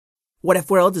What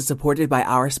If World is supported by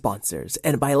our sponsors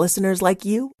and by listeners like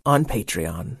you on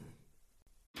Patreon.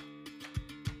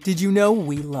 Did you know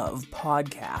we love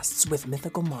podcasts with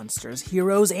mythical monsters,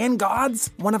 heroes, and gods?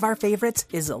 One of our favorites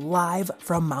is Live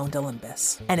from Mount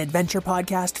Olympus, an adventure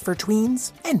podcast for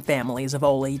tweens and families of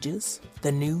all ages.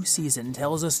 The new season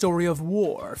tells a story of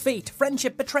war, fate,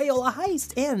 friendship, betrayal, a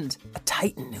heist, and a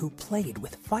titan who played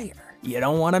with fire. You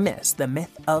don't want to miss the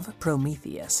myth of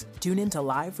Prometheus. Tune in to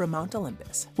Live from Mount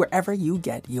Olympus, wherever you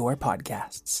get your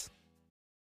podcasts.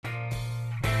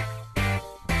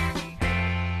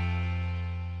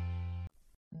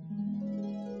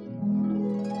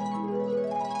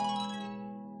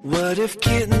 What if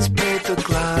kittens played the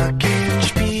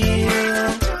glockenspiel?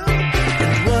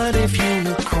 And what if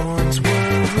unicorns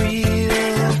were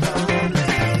real?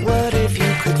 What if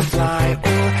you could fly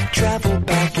or travel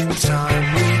back in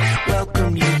time? We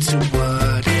welcome you to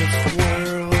What If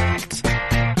World.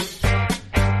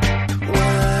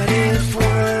 What If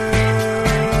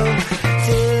World?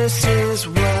 This is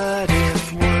What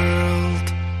If World.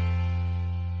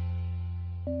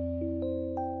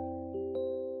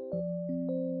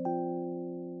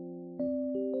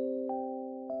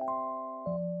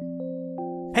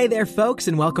 Hey there, folks,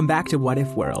 and welcome back to What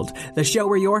If World, the show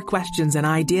where your questions and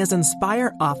ideas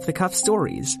inspire off-the-cuff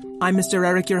stories. I'm Mr.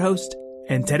 Eric, your host,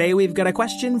 and today we've got a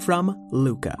question from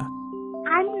Luca.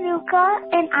 I'm Luca,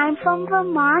 and I'm from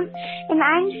Vermont, and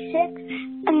I'm 6,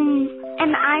 and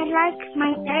I like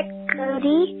my pet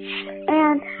Cody,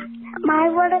 and my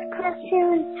what if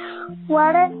question is,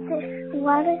 what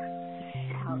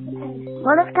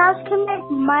if cows can make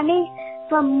money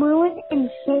from mooing and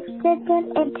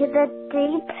shapeshifting into the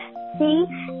deep sea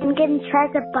and getting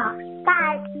treasure box?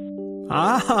 Bye.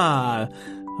 Ah,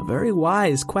 a very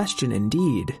wise question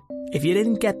indeed. If you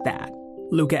didn't get that,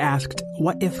 Luca asked,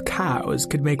 what if cows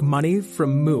could make money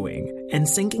from mooing and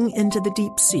sinking into the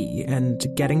deep sea and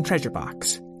getting treasure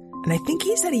box? And I think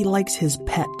he said he likes his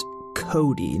pet,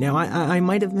 Cody. Now, I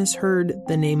might have misheard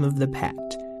the name of the pet,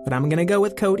 but I'm gonna go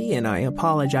with Cody, and I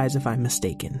apologize if I'm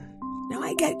mistaken. Now,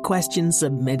 I get questions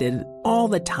submitted all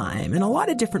the time in a lot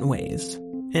of different ways,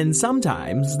 and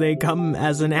sometimes they come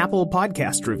as an Apple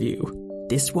podcast review.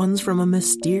 This one's from a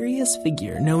mysterious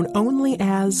figure known only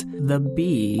as the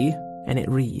Bee, and it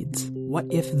reads, what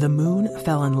if the moon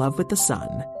fell in love with the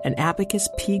sun and Abacus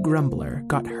P. Grumbler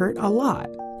got hurt a lot?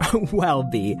 Well,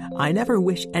 Bee, I never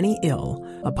wish any ill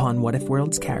upon What If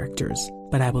World's characters,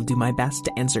 but I will do my best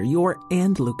to answer your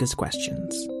and Luca's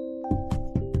questions.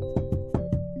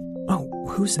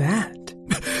 Who's that?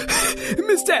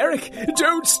 Mr. Eric,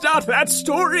 don't start that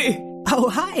story! Oh,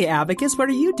 hi, Abacus. What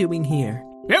are you doing here?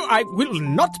 No, I will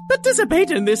not participate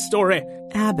in this story.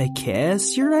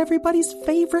 Abacus, you're everybody's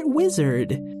favorite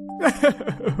wizard.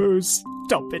 Oh,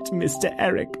 stop it, Mr.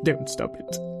 Eric. Don't stop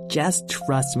it. Just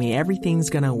trust me, everything's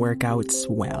gonna work out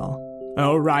swell.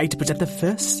 All right, but at the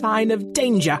first sign of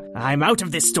danger, I'm out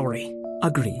of this story.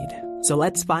 Agreed. So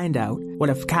let's find out, what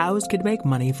if cows could make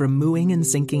money from mooing and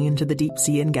sinking into the deep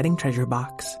sea and getting treasure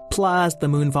box, plus the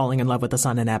moon falling in love with the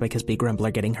sun and Abacus B.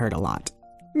 Grumbler getting hurt a lot?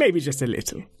 Maybe just a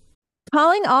little.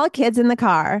 Calling all kids in the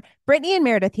car. Brittany and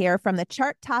Meredith here from the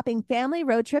chart-topping Family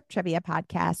Road Trip Trivia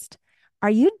Podcast. Are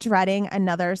you dreading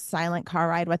another silent car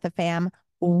ride with the fam?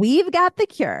 We've got the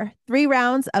cure. 3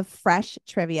 rounds of fresh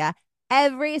trivia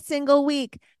every single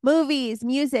week. Movies,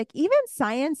 music, even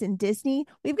science and Disney.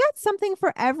 We've got something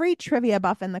for every trivia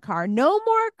buff in the car. No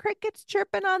more crickets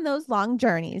chirping on those long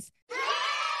journeys.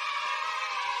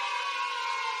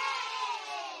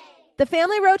 The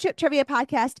Family Road Trip Trivia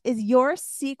Podcast is your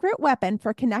secret weapon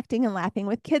for connecting and laughing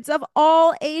with kids of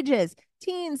all ages.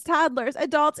 Teens, toddlers,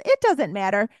 adults, it doesn't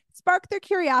matter. Spark their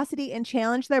curiosity and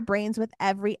challenge their brains with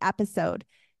every episode.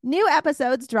 New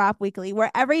episodes drop weekly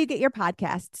wherever you get your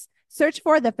podcasts. Search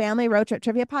for the Family Road Trip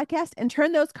Trivia Podcast and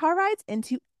turn those car rides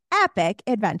into epic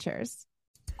adventures.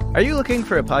 Are you looking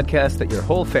for a podcast that your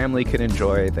whole family can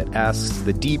enjoy that asks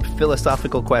the deep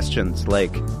philosophical questions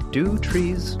like, do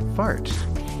trees fart?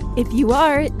 If you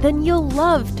are, then you'll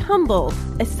love Tumble,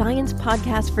 a science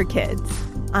podcast for kids.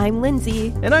 I'm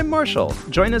Lindsay. And I'm Marshall.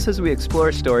 Join us as we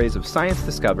explore stories of science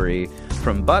discovery,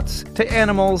 from butts to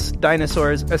animals,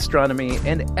 dinosaurs, astronomy,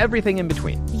 and everything in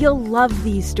between. You'll love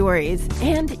these stories,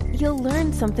 and you'll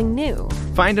learn something new.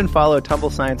 Find and follow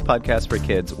Tumble Science Podcast for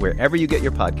Kids wherever you get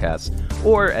your podcasts,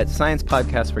 or at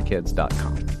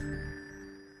sciencepodcastforkids.com.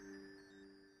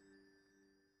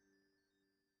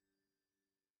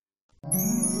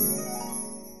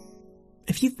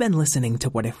 If you've been listening to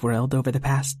What If World over the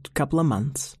past couple of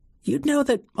months, you'd know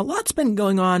that a lot's been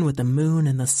going on with the moon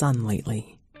and the sun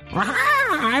lately.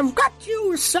 I've got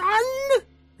you, son!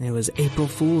 It was April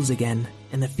Fool's again,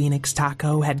 and the Phoenix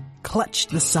Taco had clutched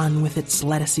the sun with its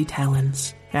lettucey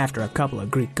talons. After a couple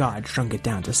of Greek gods shrunk it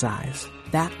down to size.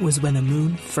 That was when the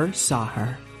moon first saw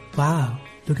her. Wow,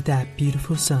 look at that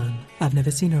beautiful sun. I've never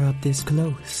seen her up this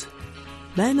close.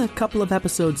 Then a couple of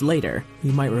episodes later,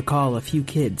 you might recall a few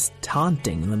kids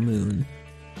taunting the moon.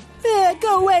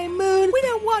 Go away, moon! We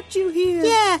don't want you here!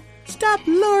 Yeah, stop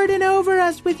lording over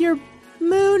us with your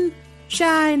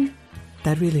moonshine!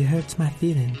 That really hurts my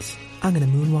feelings. I'm gonna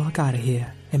moonwalk out of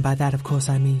here. And by that, of course,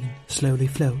 I mean slowly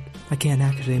float. I can't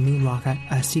actually moonwalk.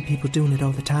 I see people doing it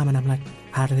all the time, and I'm like,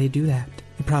 how do they do that?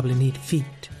 You probably need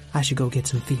feet. I should go get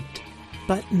some feet.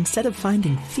 But instead of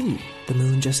finding feet, the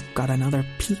moon just got another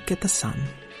peek at the sun.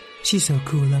 She's so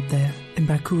cool up there. And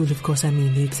by cool, of course, I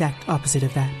mean the exact opposite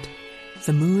of that.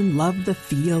 The moon loved the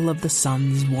feel of the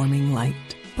sun's warming light.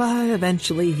 But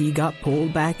eventually he got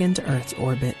pulled back into Earth's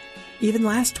orbit. Even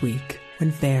last week, when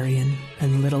Varian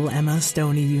and little Emma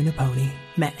Stoney Unipony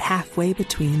met halfway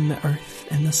between the Earth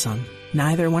and the sun,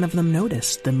 neither one of them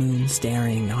noticed the moon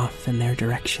staring off in their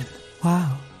direction.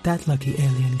 Wow, that lucky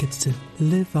alien gets to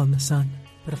live on the sun.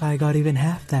 But if I got even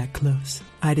half that close,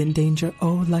 I'd endanger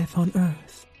all life on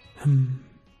Earth.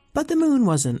 But the moon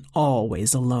wasn't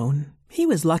always alone. He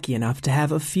was lucky enough to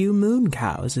have a few moon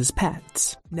cows as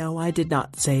pets. No, I did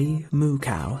not say moo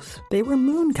cows. They were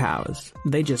moon cows.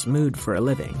 They just mooed for a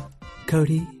living.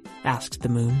 Cody, asked the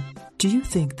moon, do you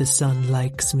think the sun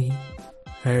likes me?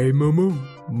 Hey, Moo,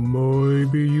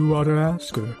 maybe you ought to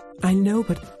ask her. I know,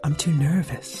 but I'm too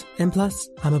nervous. And plus,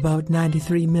 I'm about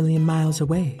 93 million miles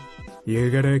away. You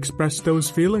gotta express those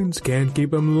feelings, can't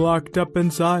keep them locked up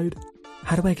inside.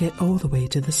 How do I get all the way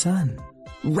to the sun?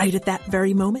 Right at that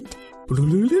very moment,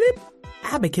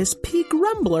 Abacus P.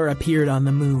 Grumbler appeared on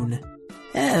the moon.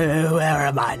 Oh, where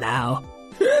am I now?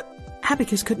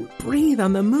 Abacus couldn't breathe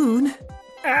on the moon.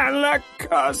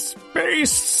 Alaka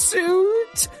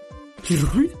spacesuit!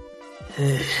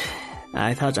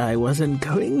 I thought I wasn't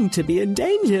going to be in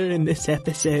danger in this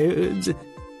episode.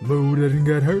 Moo didn't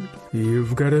get hurt.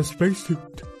 You've got a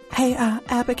spacesuit. Hey,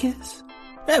 Abacus.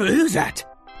 Oh, who's that?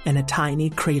 And a tiny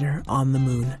crater on the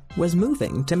moon was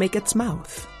moving to make its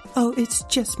mouth. Oh, it's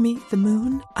just me, the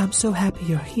moon. I'm so happy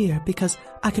you're here because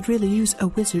I could really use a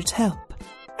wizard's help.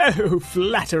 Oh,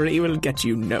 flattery will get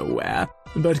you nowhere,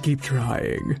 but keep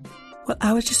trying. Well,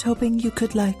 I was just hoping you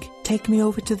could, take me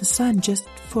over to the sun just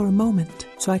for a moment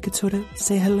so I could sort of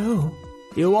say hello.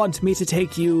 You want me to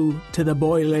take you to the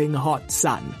boiling hot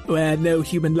sun, where no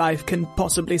human life can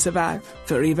possibly survive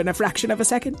for even a fraction of a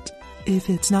second? If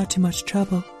it's not too much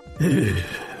trouble.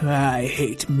 I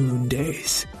hate moon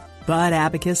days. But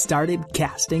Abacus started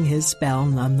casting his spell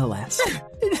nonetheless.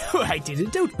 No, I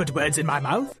didn't. Don't put words in my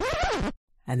mouth.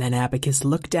 And then Abacus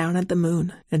looked down at the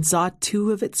moon and saw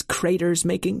two of its craters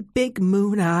making big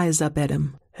moon eyes up at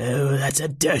him. Oh, that's a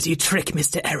dirty trick,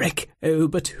 Mr. Eric. Oh,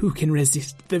 but who can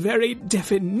resist the very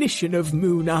definition of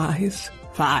moon eyes?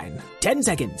 Fine, 10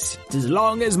 seconds. As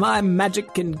long as my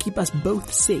magic can keep us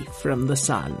both safe from the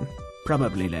sun.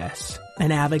 Probably less.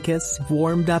 And Abacus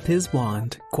warmed up his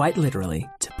wand, quite literally,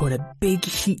 to put a big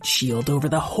heat shield over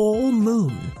the whole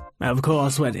moon. Of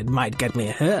course, when it might get me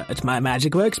hurt, my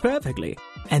magic works perfectly.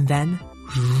 And then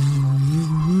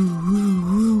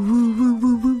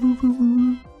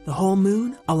the whole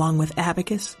moon, along with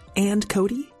Abacus and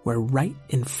Cody, were right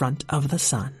in front of the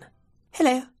sun.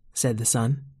 Hello, said the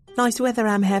sun. Nice weather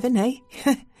I'm having, eh?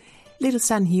 Little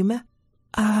sun humor.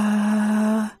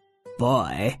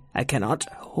 Boy, I cannot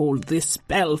hold this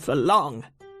spell for long.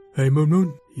 Hey,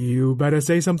 Moon, you better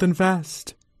say something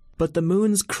fast. But the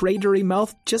moon's cratery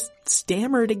mouth just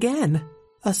stammered again.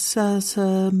 Can't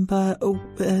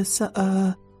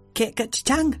get your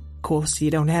tongue. Of course you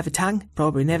don't have a tongue.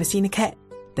 Probably never seen a cat.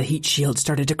 The heat shield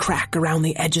started to crack around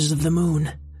the edges of the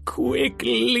moon.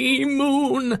 Quickly,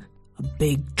 moon! A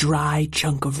big dry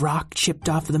chunk of rock chipped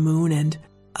off the moon and,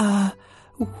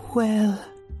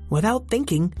 without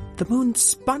thinking, the moon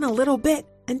spun a little bit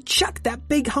and chucked that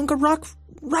big hunk of rock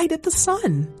right at the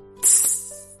sun.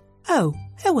 Oh,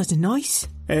 that wasn't nice.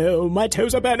 Oh, my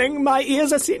toes are burning, my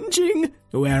ears are singeing.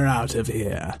 We're out of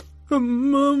here.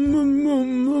 And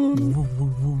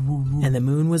the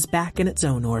moon was back in its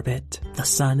own orbit. The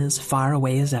sun as far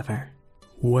away as ever.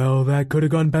 Well, that could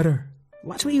have gone better.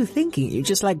 What were you thinking? You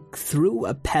just, threw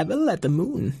a pebble at the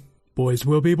moon. Boys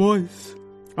will be boys.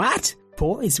 What?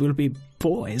 Boys will be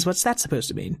boys? What's that supposed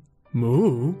to mean?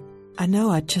 Moo? I know,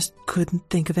 I just couldn't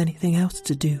think of anything else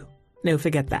to do. No,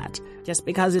 forget that. Just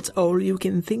because it's all you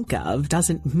can think of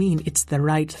doesn't mean it's the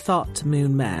right thought,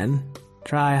 Moon Man.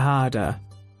 Try harder.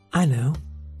 I know.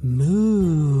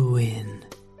 Mooing.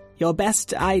 Your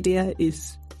best idea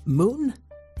is moon?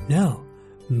 No,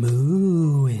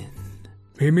 mooing.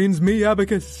 He means me,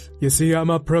 Abacus. You see, I'm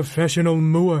a professional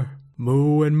mooer.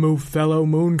 Moo and moo fellow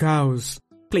moon cows.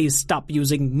 Please stop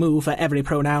using moo for every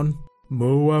pronoun.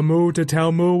 Moo a moo to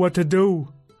tell moo what to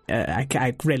do.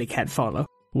 I really can't follow.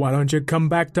 Why don't you come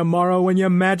back tomorrow when your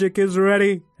magic is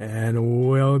ready? And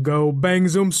we'll go bang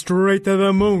zoom straight to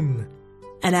the moon.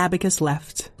 And Abacus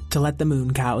left to let the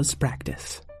moon cows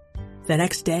practice. The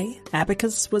next day,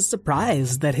 Abacus was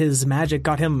surprised that his magic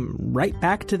got him right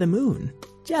back to the moon.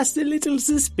 Just a little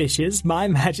suspicious my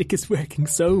magic is working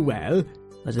so well.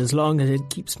 But as long as it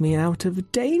keeps me out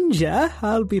of danger,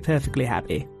 I'll be perfectly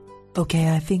happy. Okay,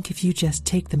 I think if you just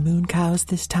take the moon cows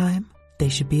this time, they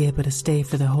should be able to stay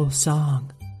for the whole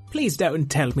song. Please don't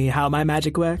tell me how my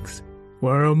magic works.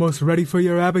 We're almost ready for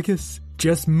your Abacus.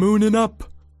 Just mooning up.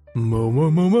 Moo, moo,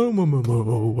 moo, moo, moo, moo,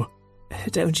 moo.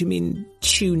 Don't you mean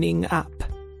tuning up?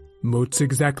 Moot's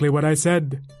exactly what I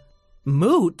said.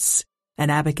 Moots? And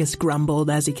Abacus grumbled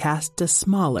as he cast a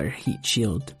smaller heat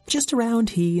shield just around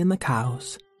he and the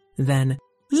cows. Then,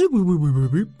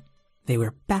 they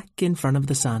were back in front of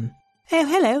the sun. Oh,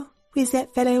 hello. Where's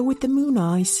that fellow with the moon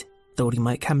eyes? Thought he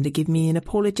might come to give me an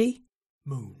apology.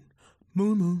 Moon,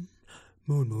 moon, moon.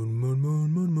 Moon, moon, moon,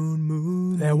 moon, moon, moon,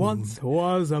 moon. There once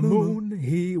was a moon.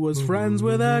 He was friends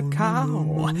with a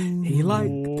cow. He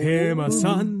liked him a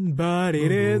son, but he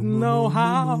didn't know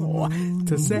how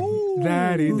to say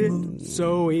that he did.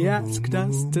 So he asked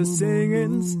us to sing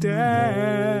instead.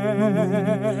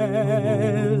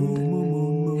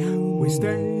 We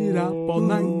stayed up all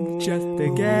night just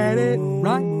to get it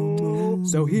right.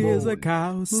 So here's a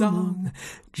cow song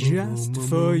just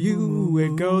for you.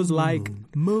 It goes like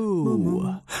moo,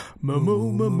 moo, moo,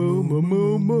 moo, moo,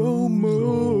 moo, moo,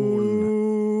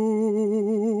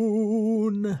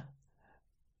 moon,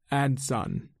 and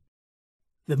sun.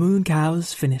 The moon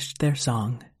cows finished their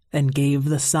song, then gave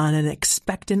the sun an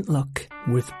expectant look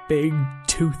with big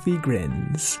toothy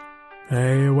grins.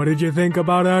 Hey, what did you think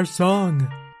about our song?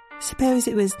 Suppose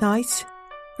it was nice.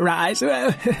 Right,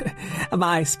 well,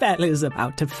 my spell is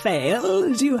about to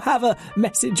fail. Do you have a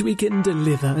message we can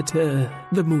deliver to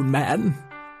the Moon Man?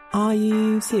 Are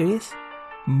you serious?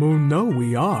 Moon, no,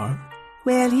 we are.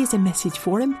 Well, here's a message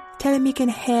for him. Tell him he can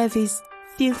have his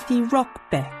filthy rock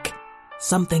back.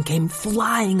 Something came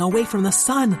flying away from the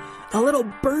sun. A little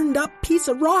burned up piece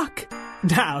of rock.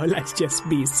 Now, let's just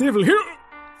be civil here.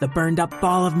 The burned up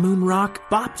ball of moon rock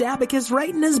bopped Abacus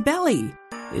right in his belly.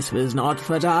 This was not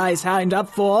what I signed up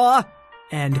for.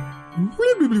 And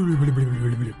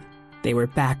they were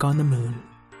back on the moon.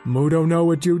 Moo don't know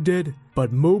what you did,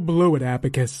 but Moo blew it,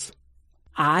 Abacus.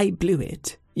 I blew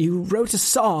it. You wrote a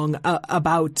song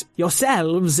about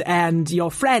yourselves and your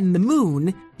friend, the moon.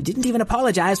 You didn't even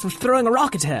apologize for throwing a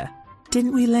rock at her.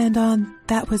 Didn't we land on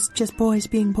that was just boys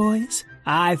being boys?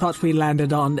 I thought we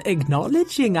landed on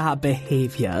acknowledging our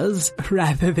behaviors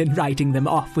rather than writing them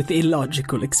off with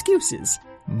illogical excuses.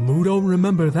 Moo don't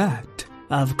remember that.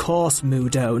 Of course Moo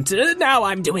don't. Now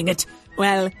I'm doing it.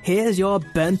 Well, here's your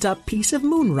burnt-up piece of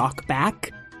moon rock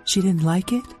back. She didn't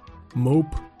like it? Moop.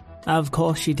 Of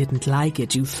course she didn't like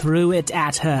it. You threw it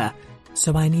at her.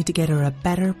 So I need to get her a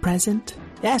better present?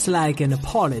 That's like an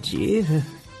apology.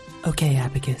 Okay,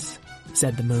 Abacus,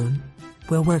 said the moon.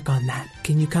 We'll work on that.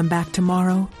 Can you come back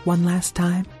tomorrow one last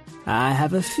time? I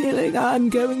have a feeling I'm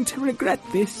going to regret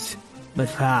this. But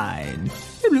fine.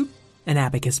 And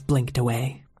Abacus blinked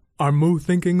away. Are Moo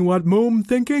thinking what Moom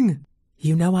thinking?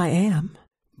 You know I am.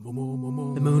 The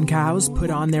moon cows put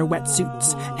on their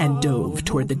wetsuits and dove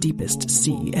toward the deepest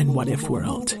sea and what-if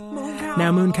world.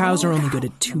 Now moon cows are only good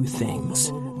at two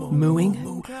things, mooing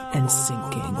and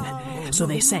sinking. So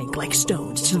they sank like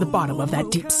stones to the bottom of that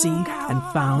deep sea and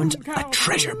found a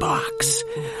treasure box.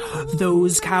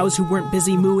 Those cows who weren't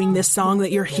busy mooing this song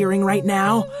that you're hearing right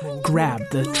now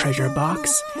grabbed the treasure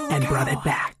box and brought it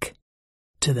back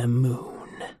to the moon.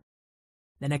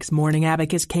 The next morning,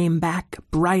 Abacus came back,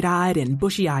 bright-eyed and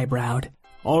bushy-eyebrowed.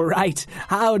 All right,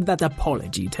 how'd that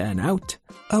apology turn out?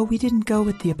 Oh, we didn't go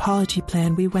with the apology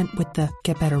plan. We went with the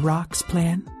get better rocks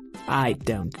plan. I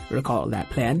don't recall that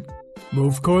plan.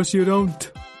 Of course you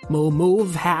don't.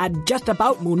 Move had just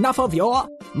about enough of your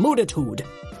mooditude.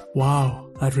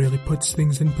 Wow, that really puts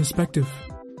things in perspective.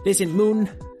 Listen, Moon,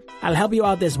 I'll help you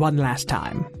out this one last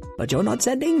time. But you're not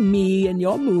sending me and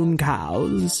your moon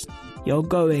cows. You're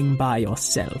going by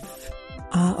yourself.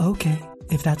 Okay,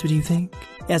 if that's what you think.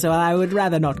 Yes, well, I would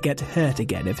rather not get hurt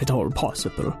again if at all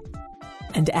possible.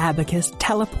 And Abacus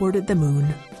teleported the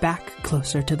moon back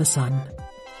closer to the sun,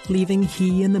 leaving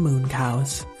he and the moon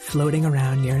cows floating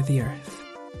around near the earth.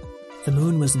 The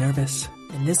moon was nervous,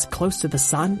 and this close to the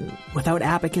sun, without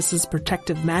Abacus's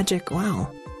protective magic,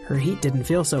 well, Her heat didn't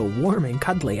feel so warm and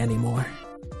cuddly anymore.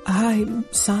 Hi,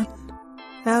 son.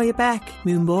 How you back,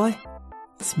 Moon Boy?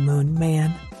 It's Moon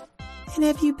Man. And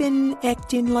have you been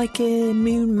acting like a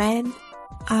moon man?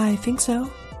 I think so.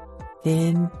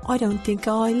 Then I don't think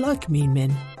I like moon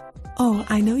men. Oh,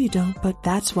 I know you don't, but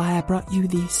that's why I brought you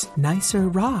these nicer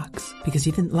rocks, because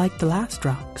you didn't like the last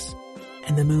rocks.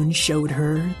 And the moon showed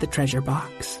her the treasure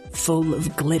box, full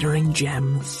of glittering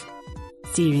gems.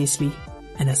 Seriously?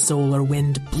 And a solar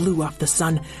wind blew off the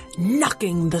sun,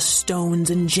 knocking the stones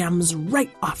and gems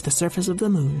right off the surface of the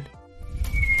moon.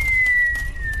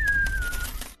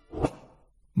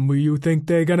 You think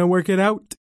they're gonna work it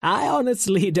out? I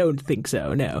honestly don't think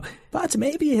so, no. But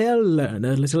maybe he'll learn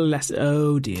a little less.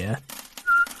 Oh dear.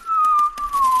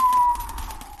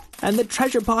 And the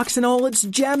treasure box and all its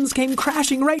gems came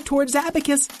crashing right towards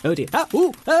Abacus. Oh dear.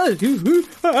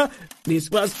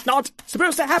 This was not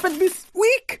supposed to happen this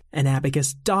week. And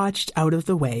Abacus dodged out of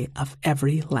the way of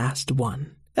every last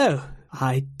one. Oh,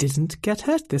 I didn't get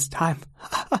hurt this time.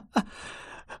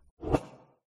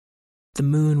 The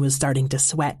moon was starting to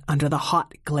sweat under the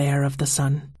hot glare of the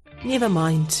sun. Never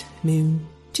mind, Moon.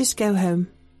 Just go home.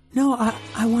 No,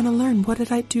 I want to learn. What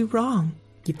did I do wrong?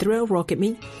 You throw a rock at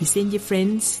me, you send your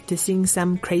friends to sing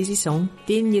some crazy song,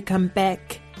 then you come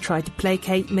back, try to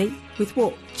placate me. With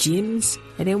what? Gems?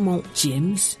 I don't want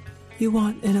gems. You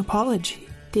want an apology?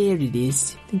 There it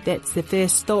is. I think that's the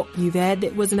first thought you've had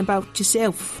that wasn't about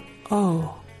yourself.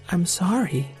 Oh, I'm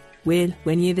sorry. Well,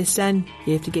 when you're the son,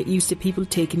 you have to get used to people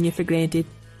taking you for granted.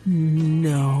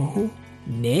 No.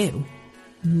 No.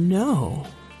 No.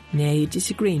 Now you're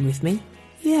disagreeing with me?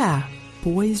 Yeah,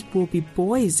 boys will be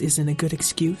boys isn't a good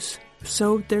excuse.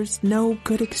 So there's no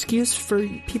good excuse for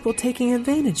people taking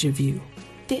advantage of you.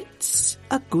 That's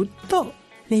a good thought.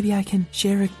 Maybe I can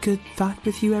share a good thought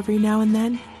with you every now and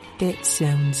then? That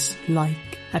sounds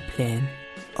like a plan.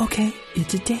 Okay,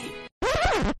 it's a date.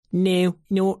 No,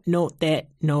 not that.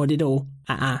 Not at all.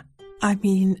 I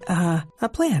mean, a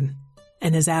plan.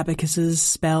 And as Abacus's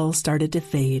spell started to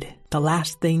fade, the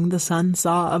last thing the sun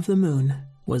saw of the moon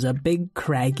was a big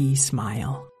craggy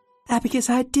smile. Abacus,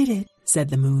 I did it, said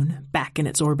the moon, back in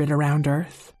its orbit around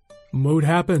Earth. What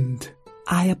happened?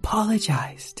 I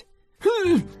apologized.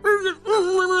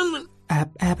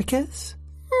 Abacus?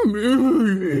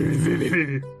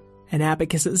 And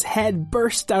Abacus's head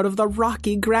burst out of the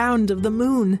rocky ground of the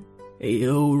moon.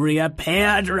 You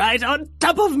reappeared right on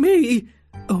top of me!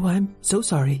 Oh, I'm so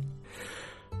sorry.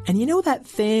 And you know that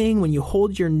thing when you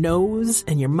hold your nose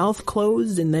and your mouth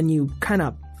closed and then you kind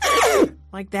of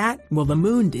like that? Well, the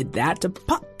moon did that to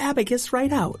pop Abacus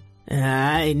right out.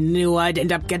 I knew I'd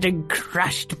end up getting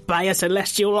crushed by a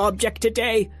celestial object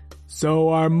today. So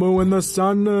are Moo and the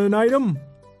sun an item?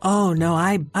 Oh, no,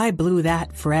 I blew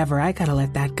that forever. I gotta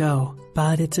let that go.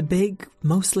 But it's a big,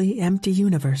 mostly empty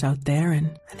universe out there,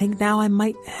 and I think now I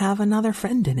might have another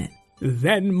friend in it.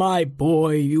 Then, my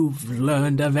boy, you've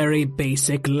learned a very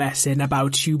basic lesson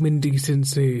about human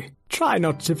decency. Try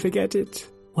not to forget it.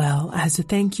 Well, as a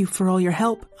thank you for all your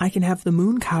help, I can have the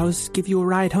moon cows give you a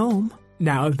ride home.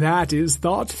 Now that is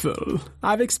thoughtful.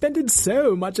 I've expended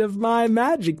so much of my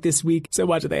magic this week, so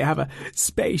why do they have a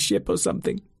spaceship or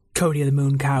something? Cody the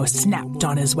moon cow snapped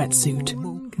on his wetsuit.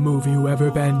 Have you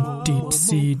ever been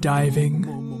deep-sea diving?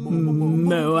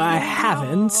 No, I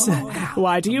haven't.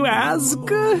 Why do you ask?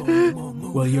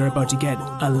 Well, you're about to get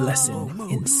a lesson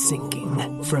in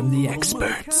sinking from the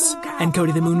experts. And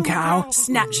Cody the moon cow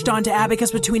snatched onto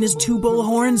Abacus between his two bull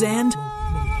horns and...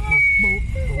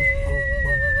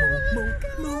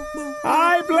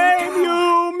 I blame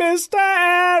you, Mr.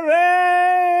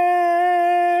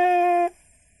 Eric!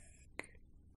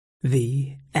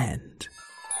 The end.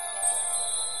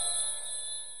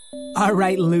 All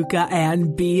right, Luca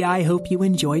and B, I hope you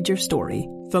enjoyed your story.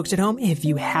 Folks at home, if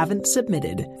you haven't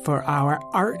submitted for our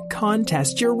art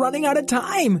contest, you're running out of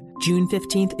time. June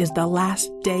 15th is the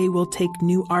last day we'll take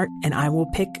new art, and I will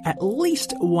pick at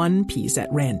least one piece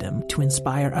at random to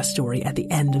inspire a story at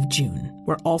the end of June.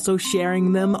 We're also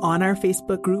sharing them on our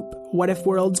Facebook group, What If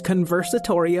World's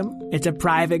Conversatorium. It's a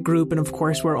private group, and of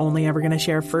course, we're only ever going to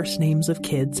share first names of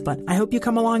kids, but I hope you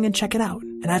come along and check it out.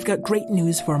 And I've got great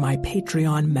news for my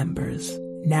Patreon members.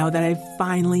 Now that I've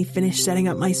finally finished setting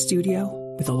up my studio,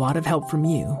 with a lot of help from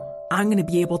you, I'm going to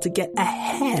be able to get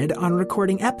ahead on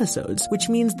recording episodes, which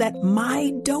means that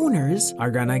my donors are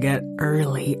going to get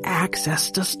early access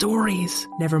to stories.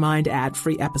 Never mind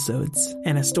ad-free episodes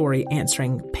and a story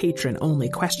answering patron-only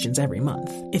questions every month.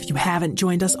 If you haven't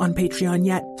joined us on Patreon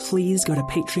yet, please go to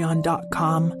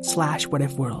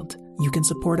patreon.com/whatifworld. You can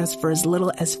support us for as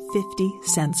little as 50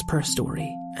 cents per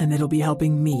story, and it'll be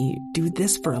helping me do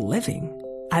this for a living.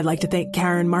 I'd like to thank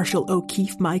Karen Marshall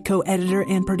O'Keefe, my co-editor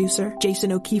and producer,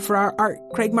 Jason O'Keefe for our art,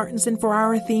 Craig Martinson for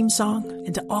our theme song,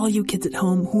 and to all you kids at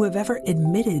home who have ever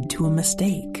admitted to a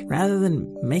mistake rather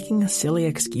than making a silly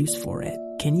excuse for it.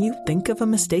 Can you think of a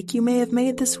mistake you may have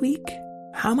made this week?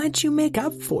 How might you make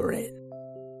up for it?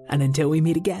 And until we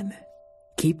meet again,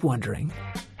 keep wondering.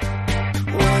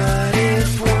 What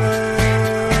if world?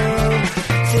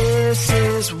 This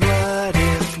is What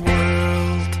If World.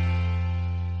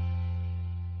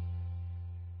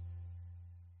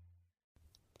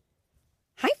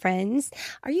 Hi, friends.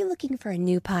 Are you looking for a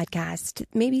new podcast?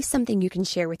 Maybe something you can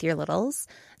share with your littles?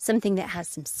 Something that has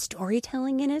some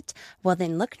storytelling in it? Well,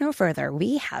 then look no further.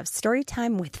 We have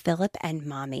Storytime with Philip and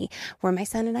Mommy, where my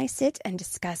son and I sit and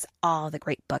discuss all the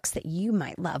great books that you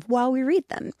might love while we read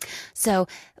them. So,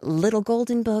 Little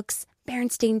Golden Books,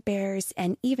 Berenstain Bears,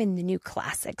 and even the new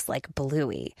classics like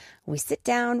Bluey. We sit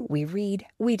down, we read,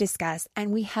 we discuss,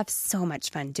 and we have so much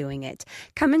fun doing it.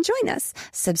 Come and join us.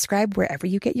 Subscribe wherever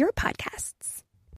you get your podcasts.